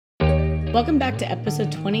Welcome back to episode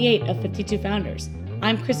 28 of 52 Founders.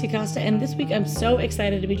 I'm Chrissy Costa, and this week I'm so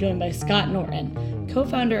excited to be joined by Scott Norton,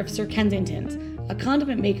 co-founder of Sir Kensington's, a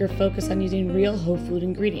condiment maker focused on using real whole food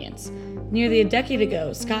ingredients. Nearly a decade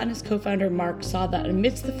ago, Scott and his co-founder Mark saw that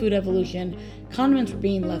amidst the food evolution, condiments were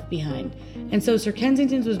being left behind, and so Sir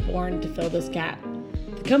Kensington's was born to fill this gap.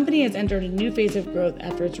 The company has entered a new phase of growth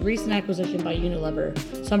after its recent acquisition by Unilever,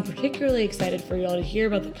 so I'm particularly excited for you all to hear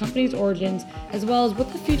about the company's origins as well as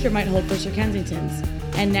what the future might hold for Sir Kensington's.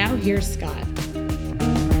 And now here's Scott.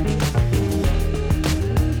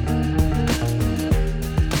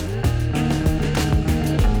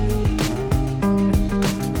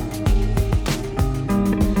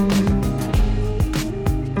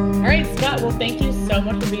 All right, Scott, well, thank you so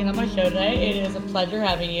much for being on my show today. It is a pleasure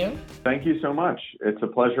having you. Thank you so much. It's a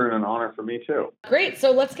pleasure and an honor for me too. Great. So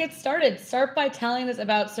let's get started. Start by telling us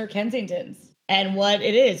about Sir Kensington's and what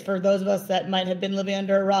it is for those of us that might have been living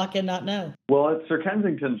under a rock and not know. Well, at Sir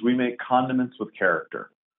Kensington's, we make condiments with character.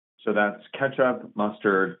 So that's ketchup,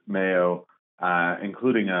 mustard, mayo,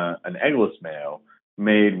 including an eggless mayo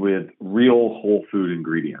made with real whole food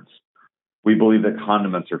ingredients. We believe that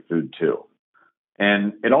condiments are food too.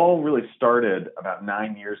 And it all really started about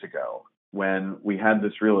 9 years ago when we had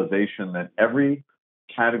this realization that every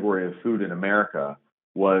category of food in America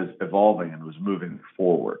was evolving and was moving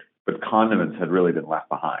forward, but condiments had really been left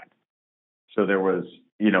behind. So there was,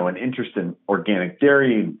 an interest in organic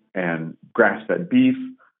dairy and grass-fed beef,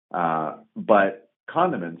 but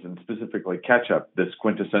condiments, and specifically ketchup, this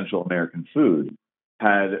quintessential American food,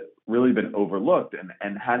 had really been overlooked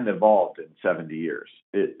and hadn't evolved in 70 years.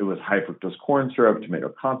 It was high fructose corn syrup,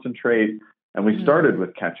 tomato concentrate, and we started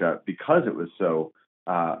with ketchup because it was so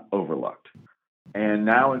overlooked. And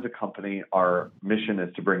now as a company, our mission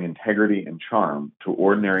is to bring integrity and charm to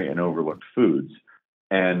ordinary and overlooked foods.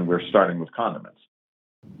 And we're starting with condiments.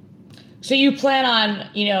 So you plan on,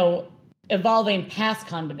 evolving past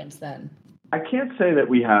condiments then? I can't say that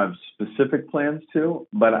we have specific plans to,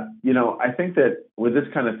 but, I think that with this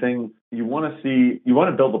kind of thing, you want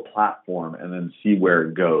to build a platform and then see where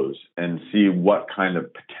it goes and see what kind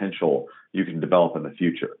of potential you can develop in the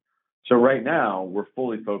future. So right now, we're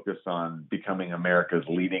fully focused on becoming America's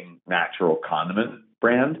leading natural condiment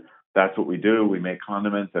brand. That's what we do. We make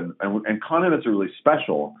condiments, and condiments are really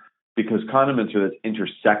special because condiments are this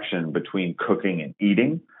intersection between cooking and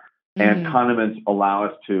eating. And condiments allow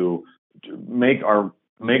us to make our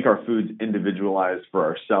foods individualized for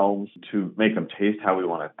ourselves, to make them taste how they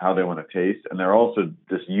want to taste. And they're also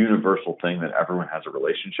this universal thing that everyone has a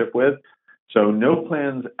relationship with. So no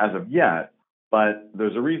plans as of yet, but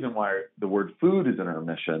there's a reason why the word food is in our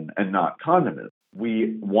mission and not condiments.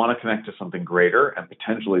 We want to connect to something greater and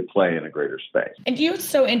potentially play in a greater space. And what's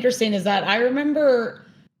so interesting is that I remember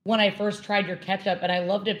when I first tried your ketchup and I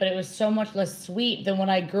loved it, but it was so much less sweet than what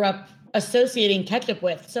I grew up associating ketchup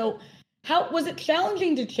with. So how was it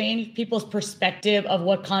challenging to change people's perspective of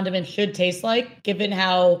what condiments should taste like, given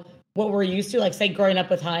what we're used to, like say growing up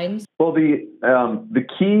with Heinz? Well, the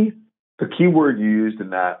key word you used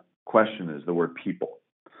in that question is the word people.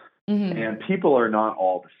 And people are not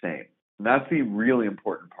all the same. And that's the really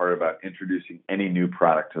important part about introducing any new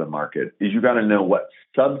product to the market is you got to know what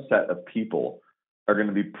subset of people are going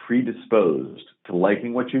to be predisposed to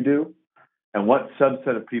liking what you do and what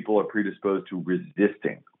subset of people are predisposed to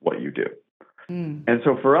resisting what you do. And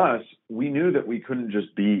so for us, we knew that we couldn't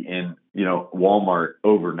just be in, Walmart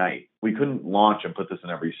overnight. We couldn't launch and put this in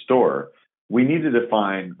every store. We needed to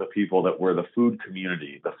find the people that were the food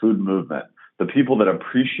community, the food movement, the people that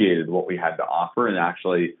appreciated what we had to offer and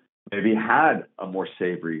actually maybe had a more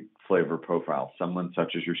savory flavor profile, someone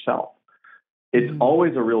such as yourself. It's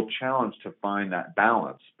always a real challenge to find that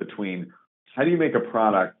balance between how do you make a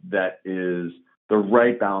product that is the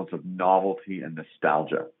right balance of novelty and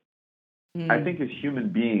nostalgia. I think as human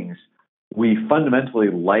beings, we fundamentally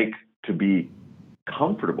like to be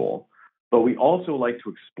comfortable, but we also like to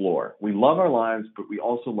explore. We love our lives, but we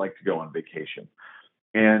also like to go on vacation.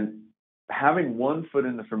 And having one foot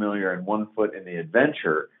in the familiar and one foot in the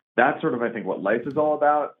adventure, that's sort of, I think, what life is all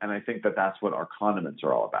about. And I think that that's what our condiments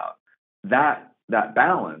are all about. That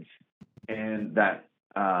balance and that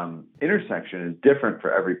intersection is different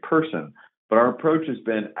for every person. But our approach has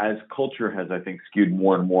been, as culture has, I think, skewed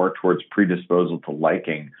more and more towards predisposal to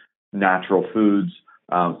liking natural foods,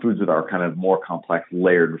 foods with our kind of more complex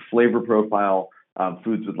layered flavor profile,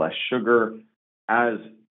 foods with less sugar. As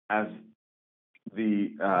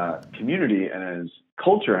the community and as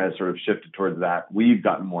culture has sort of shifted towards that, we've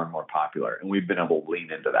gotten more and more popular, and we've been able to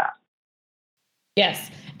lean into that.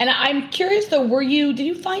 Yes. And I'm curious, though, did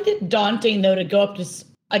you find it daunting, though, to go up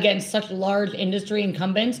against such large industry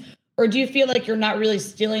incumbents? Or do you feel like you're not really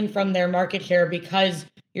stealing from their market share because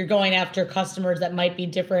you're going after customers that might be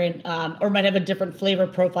different or might have a different flavor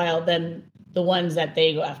profile than the ones that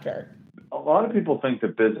they go after? A lot of people think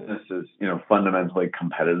that business is, fundamentally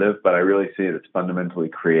competitive, but I really see it as fundamentally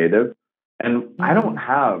creative. And I don't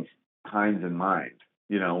have Heinz in mind,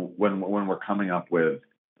 when we're coming up with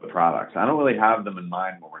the products. I don't really have them in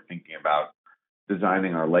mind when we're thinking about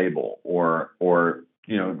designing our label or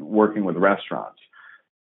working with restaurants.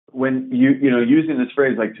 When using this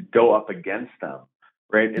phrase like to go up against them,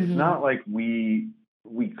 right? It's not like we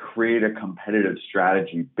create a competitive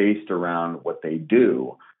strategy based around what they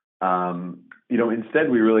do.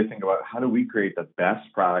 Instead we really think about how do we create the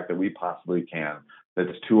best product that we possibly can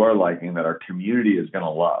that's to our liking, that our community is going to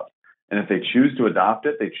love. And if they choose to adopt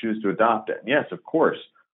it, they choose to adopt it. And yes, of course,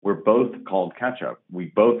 we're both called ketchup.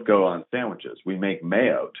 We both go on sandwiches. We make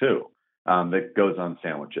mayo too, that goes on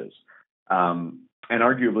sandwiches. And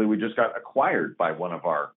arguably, we just got acquired by one of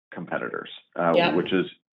our competitors, which is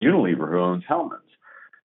Unilever, who owns Hellmann's.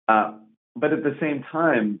 But at the same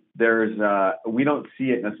time, we don't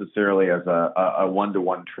see it necessarily as a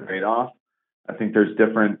one-to-one trade-off. I think there's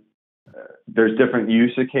different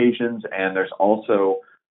use occasions, and there's also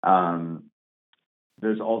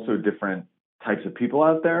different types of people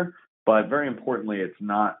out there. But very importantly, it's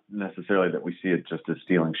not necessarily that we see it just as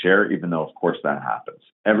stealing share, even though, of course, that happens.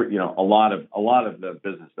 A lot of the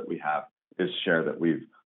business that we have is share that we've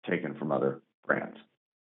taken from other brands.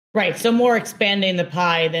 Right. So more expanding the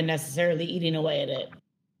pie than necessarily eating away at it.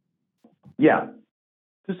 Yeah,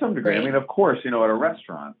 to some degree. Right. I mean, of course, at a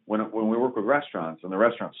restaurant, when we work with restaurants and the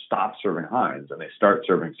restaurant stops serving Heinz and they start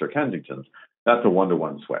serving Sir Kensington's, that's a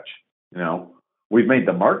one-to-one switch. We've made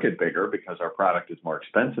the market bigger because our product is more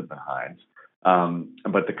expensive than Heinz,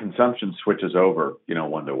 but the consumption switches over,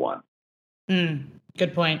 one-to-one.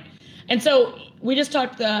 Good point. And so we just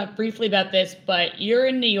talked briefly about this, but you're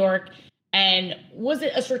in New York. And was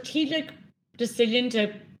it a strategic decision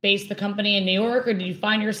to base the company in New York, or did you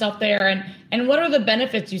find yourself there? And what are the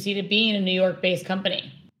benefits you see to being a New York-based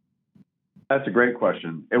company? That's a great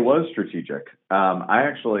question. It was strategic.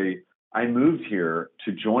 I moved here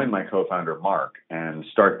to join my co-founder, Mark, and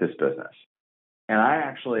start this business. And I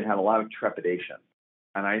actually had a lot of trepidation.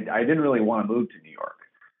 And I didn't really want to move to New York.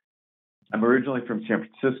 I'm originally from San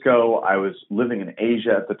Francisco. I was living in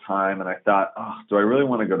Asia at the time, and I thought, do I really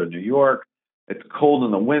want to go to New York? It's cold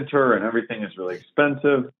in the winter, and everything is really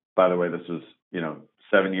expensive. By the way, this was,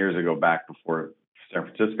 7 years ago, back before San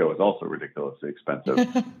Francisco was also ridiculously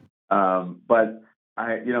expensive. But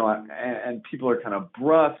and people are kind of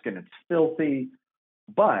brusque, and it's filthy,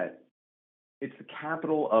 but it's the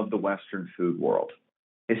capital of the Western food world,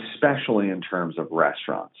 especially in terms of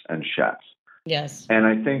restaurants and chefs. Yes. And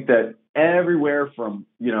I think that everywhere from,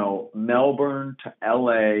 Melbourne to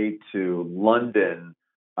LA to London,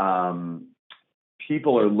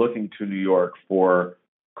 people are looking to New York for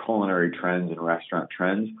culinary trends and restaurant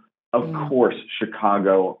trends. Of course,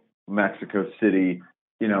 Chicago, Mexico City,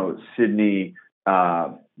 Sydney,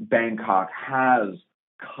 Bangkok has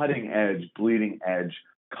cutting edge, bleeding edge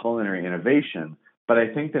culinary innovation. But I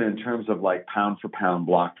think that in terms of like pound for pound,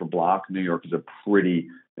 block for block, New York is a pretty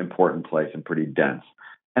important place and pretty dense.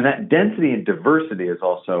 And that density and diversity is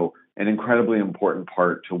also an incredibly important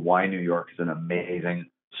part to why New York is an amazing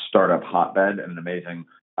startup hotbed and an amazing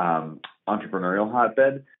entrepreneurial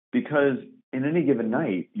hotbed, because in any given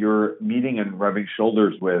night, you're meeting and rubbing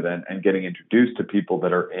shoulders with and getting introduced to people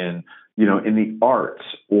that are in the arts,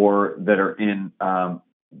 or that are in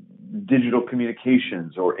digital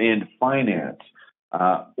communications, or in finance,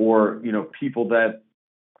 or people that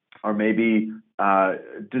are maybe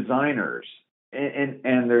designers.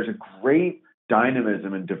 And there's a great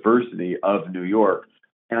dynamism and diversity of New York.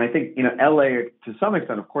 And I think, LA to some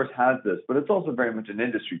extent, of course, has this, but it's also very much an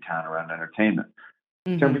industry town around entertainment.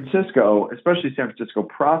 San Francisco, especially San Francisco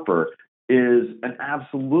proper, is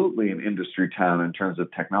absolutely an industry town in terms of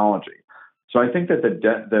technology. So I think that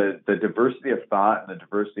the diversity of thought and the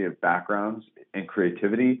diversity of backgrounds and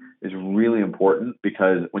creativity is really important,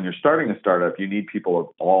 because when you're starting a startup, you need people of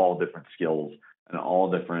all different skills and all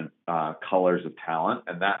different colors of talent.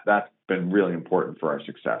 And that's been really important for our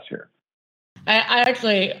success here. I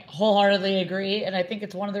actually wholeheartedly agree. And I think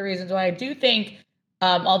it's one of the reasons why I do think,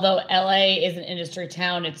 although LA is an industry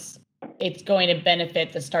town, it's going to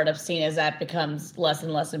benefit the startup scene as that becomes less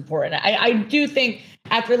and less important. I do think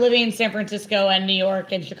after living in San Francisco and New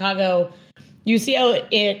York and Chicago, you see how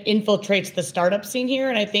it infiltrates the startup scene here.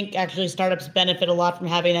 And I think actually startups benefit a lot from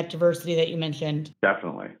having that diversity that you mentioned.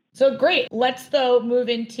 Definitely. So great. Let's though move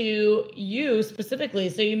into you specifically.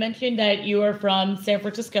 So you mentioned that you are from San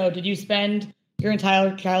Francisco. Did you spend your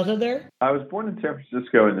entire childhood there? I was born in San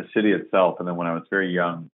Francisco in the city itself, and then when I was very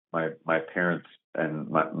young, my parents and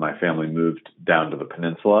my family moved down to the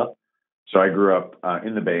peninsula. So I grew up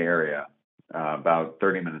in the Bay Area, about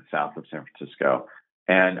 30 minutes south of San Francisco.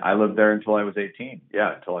 And I lived there until I was 18.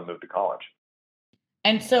 Yeah, until I moved to college.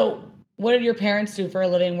 And so what did your parents do for a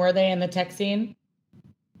living? Were they in the tech scene?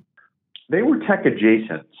 They were tech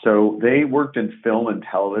adjacent. So they worked in film and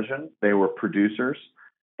television. They were producers,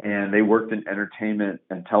 and they worked in entertainment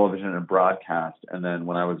and television and broadcast. And then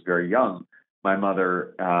when I was very young, my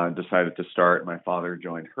mother decided to start, my father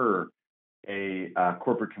joined her, a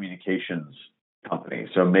corporate communications company.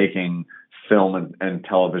 So making film and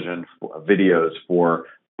television videos for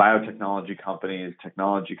biotechnology companies,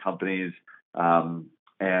 technology companies,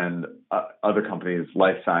 and other companies,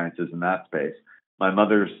 life sciences in that space. My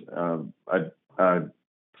mother's a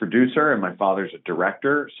producer and my father's a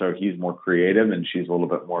director. So he's more creative and she's a little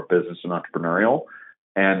bit more business and entrepreneurial.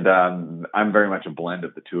 And I'm very much a blend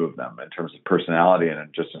of the two of them in terms of personality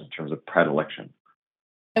and just in terms of predilection.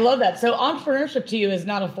 I love that. So entrepreneurship to you is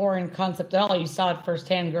not a foreign concept at all. You saw it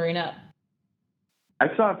firsthand growing up.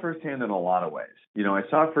 I saw it firsthand in a lot of ways. I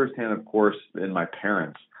saw it firsthand, of course, in my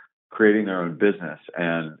parents creating their own business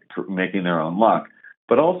and making their own luck.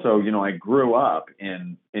 But also, I grew up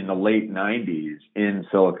in the late 90s in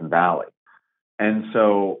Silicon Valley. And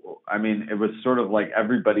so, it was sort of like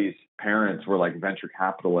everybody's parents were like venture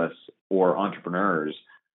capitalists or entrepreneurs.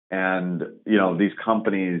 And, these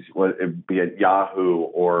companies, be it Yahoo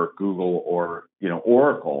or Google or,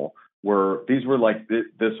 Oracle, it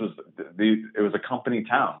was a company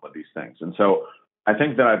town with these things. And so I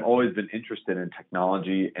think that I've always been interested in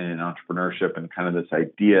technology and in entrepreneurship and kind of this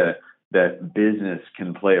idea that business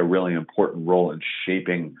can play a really important role in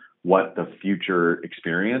shaping what the future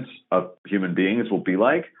experience of human beings will be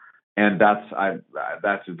like. And that's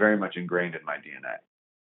very much ingrained in my DNA.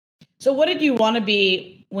 So what did you want to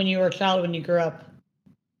be when you were a child, when you grew up?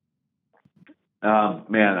 An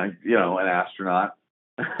astronaut.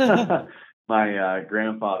 My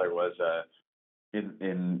grandfather was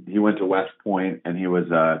he went to West Point and he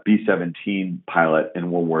was a B-17 pilot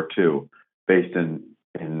in World War II, based in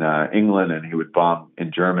England, and he would bomb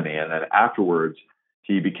in Germany. And then afterwards,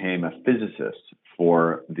 he became a physicist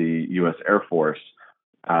for the U.S. Air Force.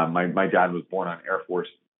 My dad was born on an Air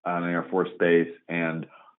Force base, and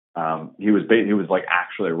he was like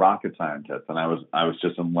actually a rocket scientist. And I was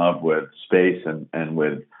just in love with space and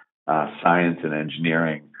with science and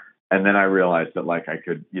engineering. And then I realized that I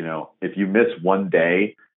could, if you miss one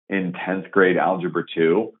day in 10th grade algebra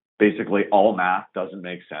 2, basically all math doesn't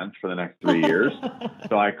make sense for the next 3 years.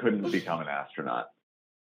 So I couldn't become an astronaut.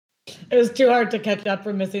 It was too hard to catch up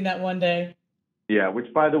for missing that one day. Yeah,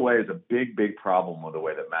 which, by the way, is a big, big problem with the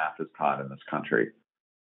way that math is taught in this country.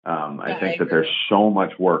 I think that there's so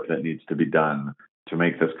much work that needs to be done to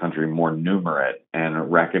make this country more numerate and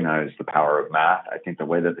recognize the power of math. I think the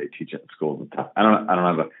way that they teach it in schools is tough. I don't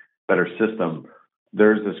have a better system.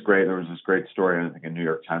 There was this great story, I think, in New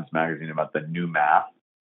York Times Magazine about the new math,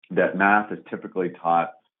 that math is typically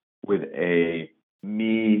taught with a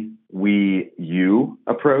me, we, you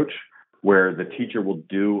approach, where the teacher will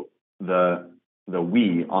do the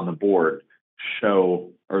we on the board,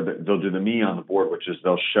 they'll do the me on the board, which is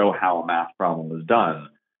they'll show how a math problem is done.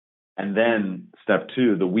 And then step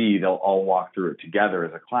 2, the we, they'll all walk through it together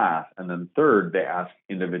as a class. And then third, they ask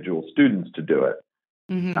individual students to do it.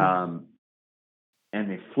 Mm-hmm. And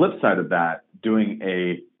the flip side of that, doing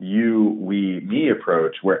a you, we, me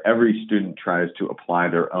approach, where every student tries to apply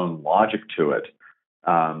their own logic to it,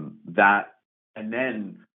 and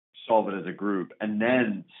then solve it as a group, and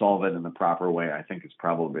then solve it in the proper way, I think is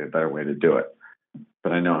probably a better way to do it.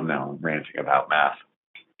 But I know I'm now ranting about math.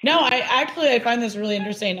 No, I find this really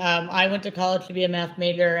interesting. I went to college to be a math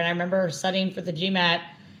major, and I remember studying for the GMAT,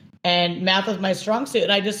 and math was my strong suit.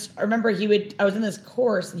 And I remember I was in this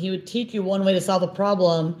course, and he would teach you one way to solve a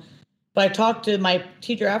problem. But I talked to my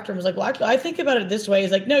teacher after and was like, well, actually, I think about it this way.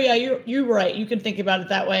 He's like, no, yeah, you're right. You can think about it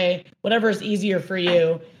that way, whatever is easier for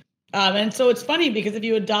you. And so it's funny because if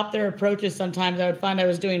you adopt their approaches, sometimes I would find I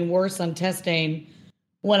was doing worse on testing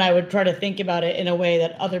when I would try to think about it in a way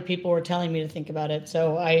that other people were telling me to think about it.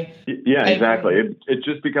 So exactly. It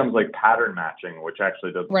just becomes like pattern matching, which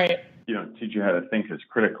actually doesn't, teach you how to think as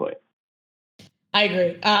critically. I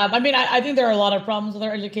agree. I think there are a lot of problems with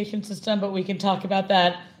our education system, but we can talk about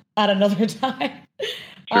that at another time.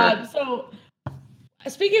 Sure. So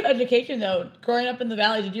speaking of education, though, growing up in the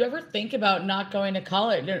Valley, did you ever think about not going to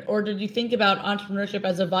college, or did you think about entrepreneurship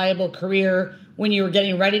as a viable career when you were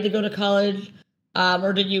getting ready to go to college?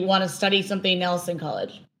 Or did you want to study something else in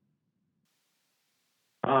college?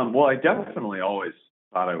 Well, I definitely always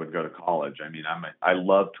thought I would go to college. I mean, I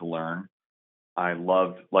love to learn. I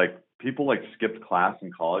loved like people like skipped class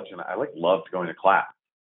in college, and I like loved going to class.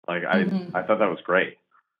 Like I thought that was great.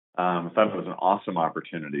 I thought it was an awesome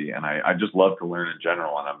opportunity, and I just love to learn in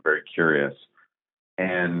general, and I'm very curious.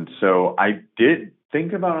 And so I did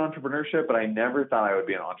think about entrepreneurship, but I never thought I would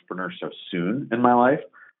be an entrepreneur so soon in my life.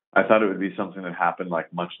 I thought it would be something that happened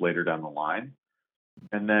like much later down the line.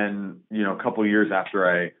 And then, a couple of years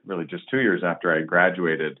after really just 2 years after I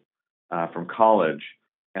graduated from college,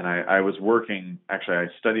 and I was working, actually, I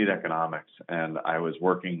studied economics, and I was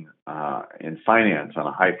working in finance on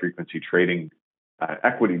a high frequency trading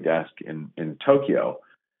equity desk in Tokyo.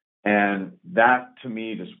 And that to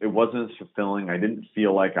me, it wasn't as fulfilling. I didn't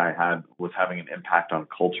feel like was having an impact on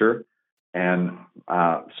culture. And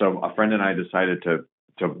so a friend and I decided to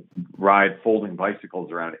ride folding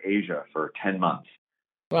bicycles around Asia for 10 months.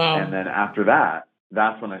 Wow. And then after that,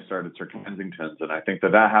 that's when I started Sir Kensington's. And I think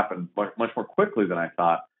that happened much more quickly than I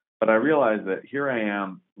thought. But I realized that here I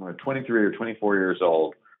am, I'm 23 or 24 years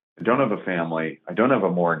old. I don't have a family. I don't have a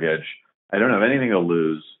mortgage. I don't have anything to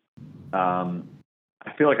lose.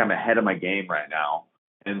 I feel like I'm ahead of my game right now.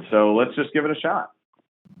 And so let's just give it a shot.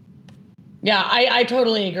 Yeah, I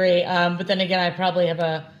totally agree. But then again, I probably have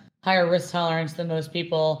a higher risk tolerance than most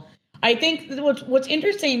people. I think what's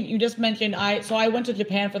interesting, you just mentioned, I went to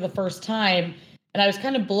Japan for the first time, and I was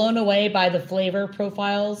kind of blown away by the flavor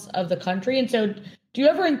profiles of the country. And so do you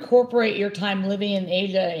ever incorporate your time living in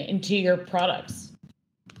Asia into your products?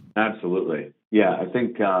 Absolutely. Yeah, I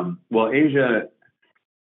think, Asia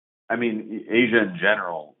in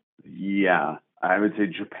general, yeah, I would say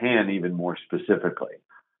Japan even more specifically.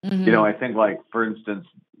 Mm-hmm. I think like, for instance,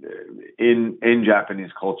 in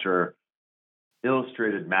Japanese culture,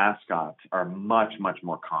 illustrated mascots are much, much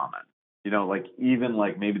more common. Like even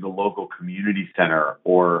like maybe the local community center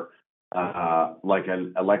or like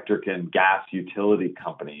an electric and gas utility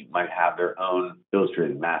company might have their own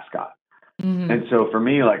illustrated mascot. Mm-hmm. And so for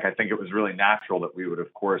me, like, I think it was really natural that we would,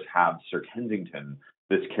 of course, have Sir Kensington,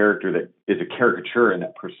 this character that is a caricature and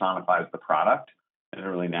that personifies the product in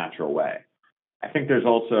a really natural way. I think there's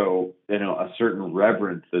also, a certain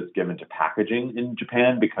reverence that's given to packaging in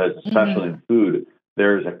Japan because, especially in food,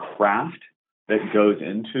 there's a craft that goes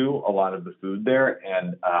into a lot of the food there,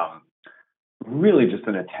 and really just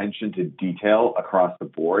an attention to detail across the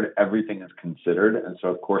board. Everything is considered, and so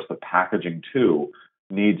of course the packaging too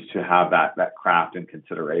needs to have that craft and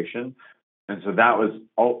consideration. And so that was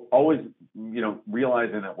always,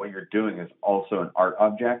 realizing that what you're doing is also an art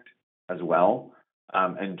object as well.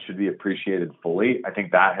 And should be appreciated fully. I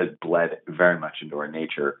think that has bled very much into our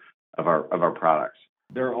nature of our products.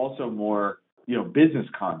 There are also more, business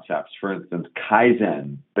concepts. For instance,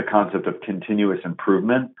 Kaizen, the concept of continuous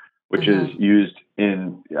improvement, which is used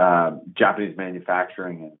in Japanese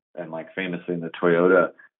manufacturing and like famously in the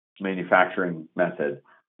Toyota manufacturing method,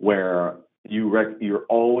 where you're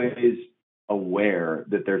always aware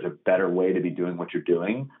that there's a better way to be doing what you're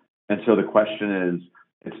doing. And so the question is,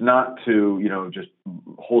 it's not to, just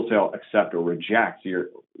wholesale accept or reject your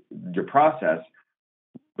process,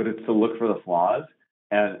 but it's to look for the flaws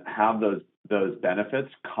and have those benefits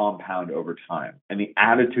compound over time. And the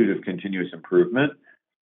attitude of continuous improvement,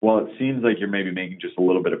 while it seems like you're maybe making just a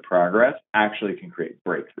little bit of progress, actually can create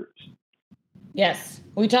breakthroughs. Yes,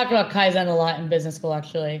 we talk about Kaizen a lot in business school,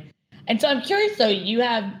 actually. And so I'm curious, though, you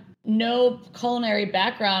have no culinary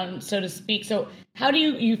background, so to speak. So how do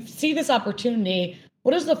you see this opportunity?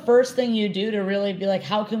 What is the first thing you do to really be like,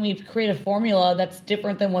 how can we create a formula that's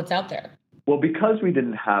different than what's out there? Well, because we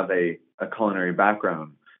didn't have a culinary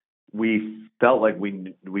background, we felt like we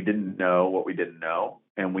didn't know what we didn't know,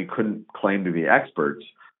 and we couldn't claim to be experts.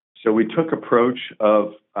 So we took approach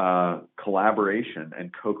of collaboration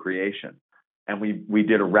and co-creation. And we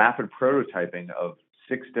did a rapid prototyping of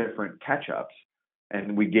 6 different ketchups,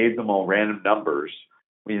 and we gave them all random numbers.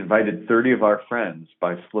 We invited 30 of our friends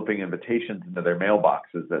by slipping invitations into their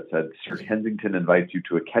mailboxes that said, Sir Kensington invites you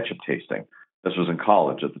to a ketchup tasting. This was in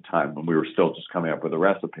college at the time when we were still just coming up with a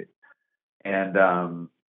recipe. And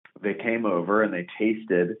they came over and they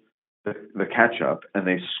tasted the ketchup and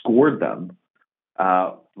they scored them,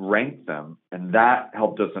 ranked them, and that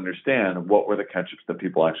helped us understand what were the ketchups that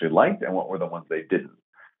people actually liked and what were the ones they didn't.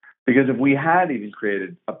 Because if we had even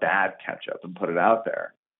created a bad ketchup and put it out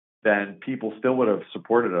there, then people still would have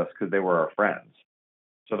supported us because they were our friends.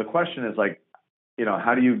 So the question is like,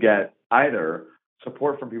 how do you get either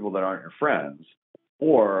support from people that aren't your friends,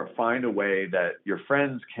 or find a way that your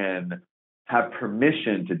friends can have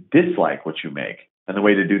permission to dislike what you make? And the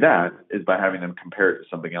way to do that is by having them compare it to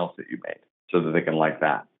something else that you made so that they can like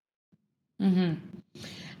that. Mm-hmm.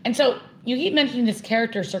 And so you keep mentioning this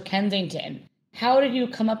character, Sir Kensington. How did you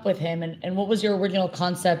come up with him, and what was your original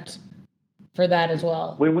concept for that as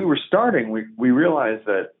well? When we were starting, we realized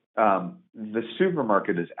that the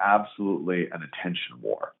supermarket is absolutely an attention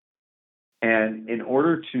war. And in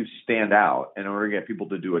order to stand out, in order to get people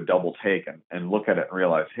to do a double take and look at it and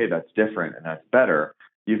realize, hey, that's different and that's better,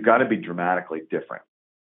 you've got to be dramatically different.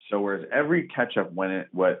 So whereas every ketchup went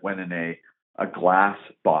in a glass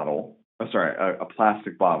bottle, a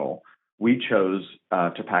plastic bottle, we chose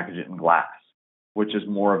to package it in glass, which is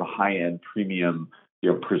more of a high-end premium,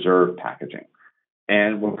 preserved packaging.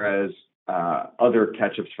 And whereas other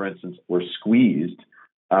ketchups, for instance, were squeezed,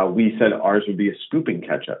 we said ours would be a scooping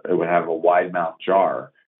ketchup. It would have a wide mouth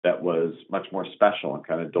jar that was much more special and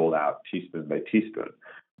kind of doled out teaspoon by teaspoon.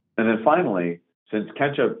 And then finally, since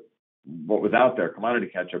ketchup, what was out there, commodity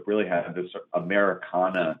ketchup, really had this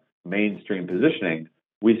Americana mainstream positioning,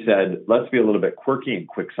 we said, let's be a little bit quirky and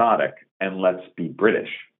quixotic, and let's be British.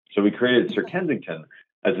 So we created Sir Kensington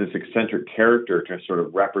as this eccentric character to sort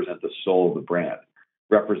of represent the soul of the brand,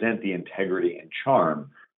 represent the integrity and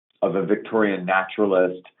charm of a Victorian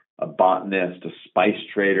naturalist, a botanist, a spice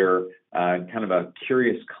trader, kind of a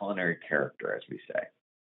curious culinary character, as we say.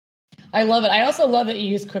 I love it. I also love that you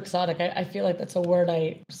use quixotic. I feel like that's a word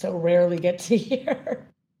I so rarely get to hear.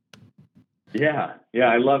 Yeah.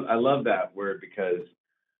 I love that word because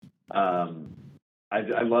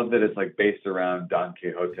I love that it's like based around Don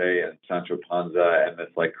Quixote and Sancho Panza and this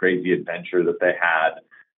like crazy adventure that they had.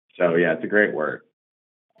 So yeah, it's a great word.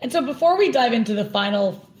 And so before we dive into the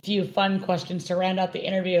final few fun questions to round out the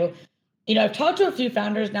interview, I've talked to a few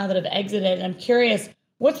founders now that have exited, and I'm curious,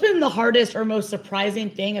 what's been the hardest or most surprising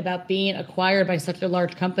thing about being acquired by such a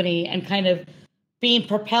large company and kind of being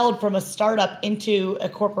propelled from a startup into a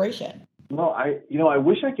corporation? Well, I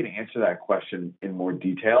wish I could answer that question in more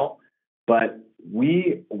detail, but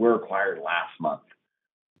we were acquired last month.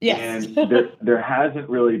 Yes. And there hasn't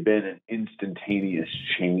really been an instantaneous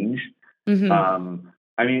change. Mm-hmm.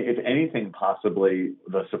 If anything, possibly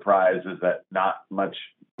the surprise is that not much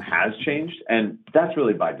has changed, and that's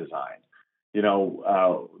really by design.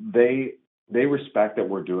 They respect that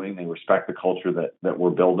we're doing. They respect the culture that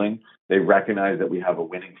we're building. They recognize that we have a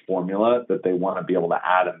winning formula that they want to be able to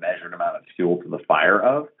add a measured amount of fuel to the fire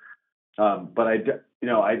of. But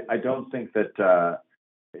I don't think that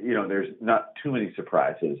there's not too many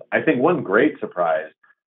surprises. I think one great surprise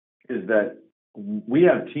is that we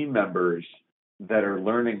have team members that are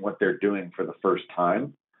learning what they're doing for the first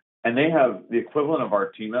time. And they have the equivalent of our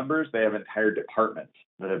team members. They have entire departments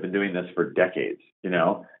that have been doing this for decades,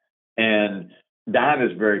 and that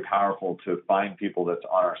is very powerful to find people that's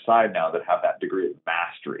on our side now that have that degree of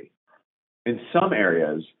mastery. In some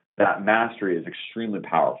areas, that mastery is extremely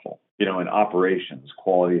powerful, in operations,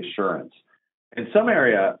 quality assurance. In some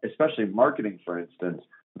area, especially marketing, for instance,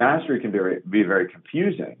 mastery can be very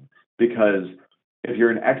confusing because if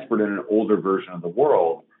you're an expert in an older version of the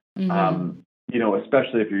world, mm-hmm.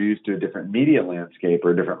 Especially if you're used to a different media landscape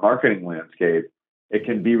or a different marketing landscape, it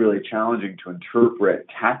can be really challenging to interpret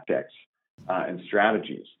tactics and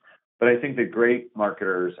strategies. But I think that great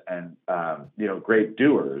marketers and, great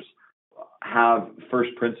doers have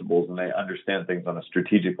first principles, and they understand things on a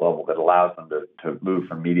strategic level that allows them to move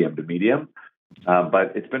from medium to medium.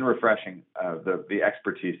 But it's been refreshing, the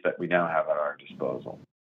expertise that we now have at our disposal.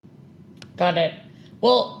 Got it.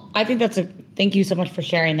 Well, I think thank you so much for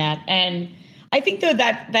sharing that. And I think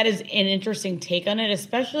that is an interesting take on it,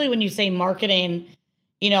 especially when you say marketing.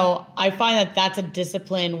 I find that that's a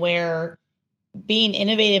discipline where being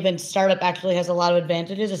innovative and startup actually has a lot of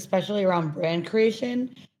advantages, especially around brand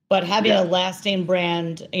creation. But having a lasting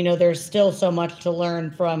brand, there's still so much to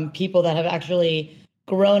learn from people that have actually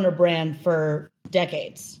grown a brand for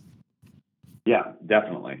decades. Yeah,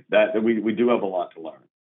 definitely. That we do have a lot to learn.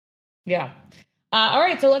 Yeah. All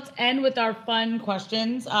right, so let's end with our fun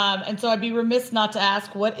questions. And so I'd be remiss not to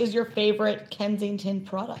ask, what is your favorite Kensington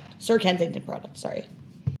product? Sir Kensington product, sorry.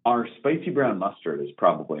 Our spicy brown mustard is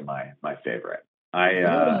probably my favorite.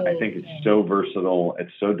 I think it's so versatile.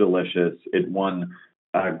 It's so delicious. It won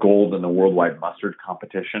gold in the worldwide mustard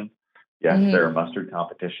competition. Yes, mm-hmm. There are mustard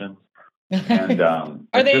competitions. And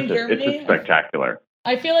are they in Germany? It's just spectacular.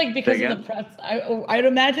 I feel like because of the pretzels, I'd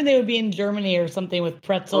imagine they would be in Germany or something with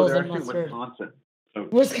pretzels and mustard. Wisconsin. So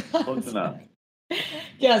Wisconsin. Close enough.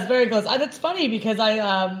 Yes, very close. That's funny because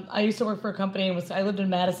I used to work for a company and I lived in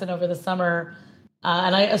Madison over the summer,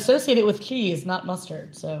 and I associate it with cheese, not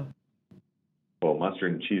mustard. So. Well,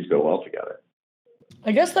 mustard and cheese go well together.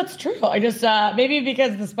 I guess that's true. I just maybe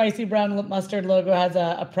because the spicy brown mustard logo has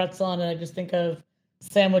a pretzel on it, I just think of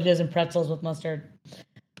sandwiches and pretzels with mustard.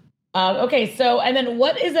 Okay, so, and then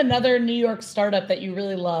what is another New York startup that you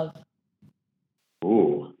really love?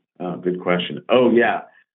 Ooh, good question. Oh yeah,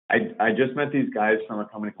 I just met these guys from a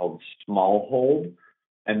company called Smallhold,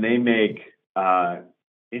 and they make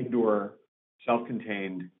indoor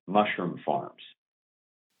self-contained mushroom farms.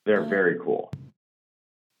 They're very cool.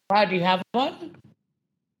 Wow, do you have one?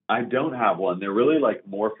 I don't have one. They're really like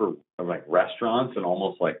more for like restaurants and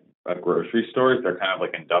almost like grocery stores. They're kind of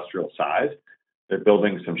like industrial size. They're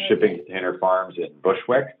building some shipping container farms in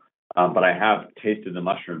Bushwick. But I have tasted the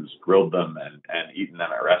mushrooms, grilled them, and eaten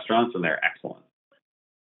them at restaurants, and they're excellent.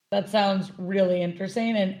 That sounds really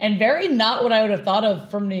interesting and very not what I would have thought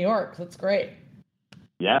of from New York. That's great.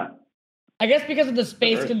 Yeah. I guess because of the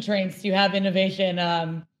space constraints, you have innovation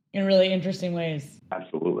in really interesting ways.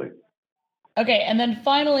 Absolutely. Okay, and then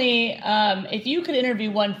finally, if you could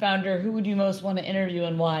interview one founder, who would you most want to interview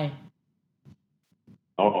and why?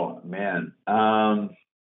 Oh, man. I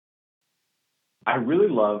really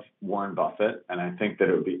love Warren Buffett, and I think that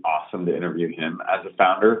it would be awesome to interview him as a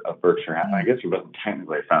founder of Berkshire Hathaway. I guess he wasn't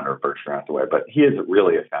technically a founder of Berkshire Hathaway, but he is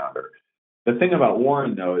really a founder. The thing about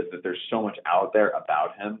Warren, though, is that there's so much out there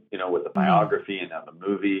about him, with the biography and now the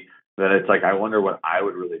movie, that it's like, I wonder what I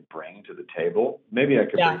would really bring to the table. Maybe I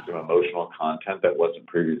could bring some emotional content that wasn't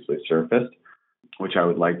previously surfaced, which I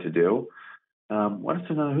would like to do.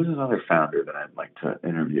 Who's another founder that I'd like to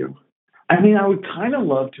interview? I mean, I would kind of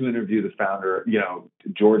love to interview the founder,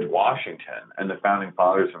 George Washington and the founding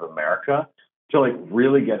fathers of America, to like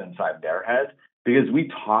really get inside their head, because we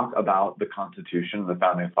talk about the Constitution and the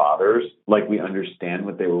founding fathers like we understand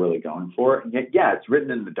what they were really going for. And yet, yeah, it's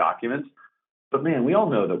written in the documents, but man, we all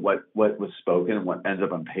know that what was spoken and what ends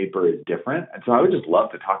up on paper is different. And so I would just love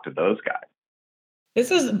to talk to those guys.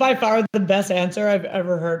 This is by far the best answer I've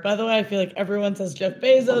ever heard. By the way, I feel like everyone says Jeff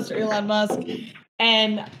Bezos or Elon Musk.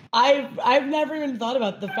 And I've never even thought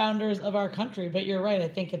about the founders of our country, but you're right. I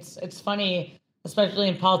think it's funny, especially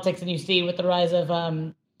in politics, and you see with the rise of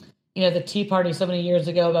the Tea Party so many years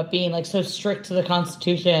ago about being like so strict to the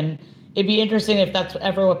Constitution. It'd be interesting if that's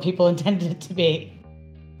ever what people intended it to be.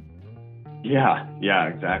 Yeah,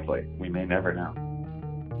 exactly. We may never know.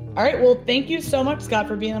 All right. Well, thank you so much, Scott,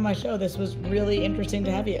 for being on my show. This was really interesting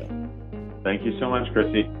to have you. Thank you so much,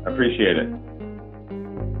 Chrissy. Appreciate it.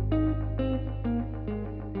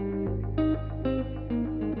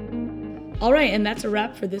 All right, and that's a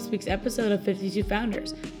wrap for this week's episode of 52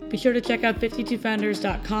 Founders. Be sure to check out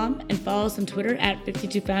 52founders.com and follow us on Twitter at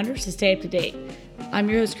 52founders to stay up to date. I'm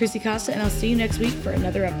your host, Chrissy Costa, and I'll see you next week for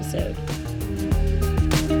another episode.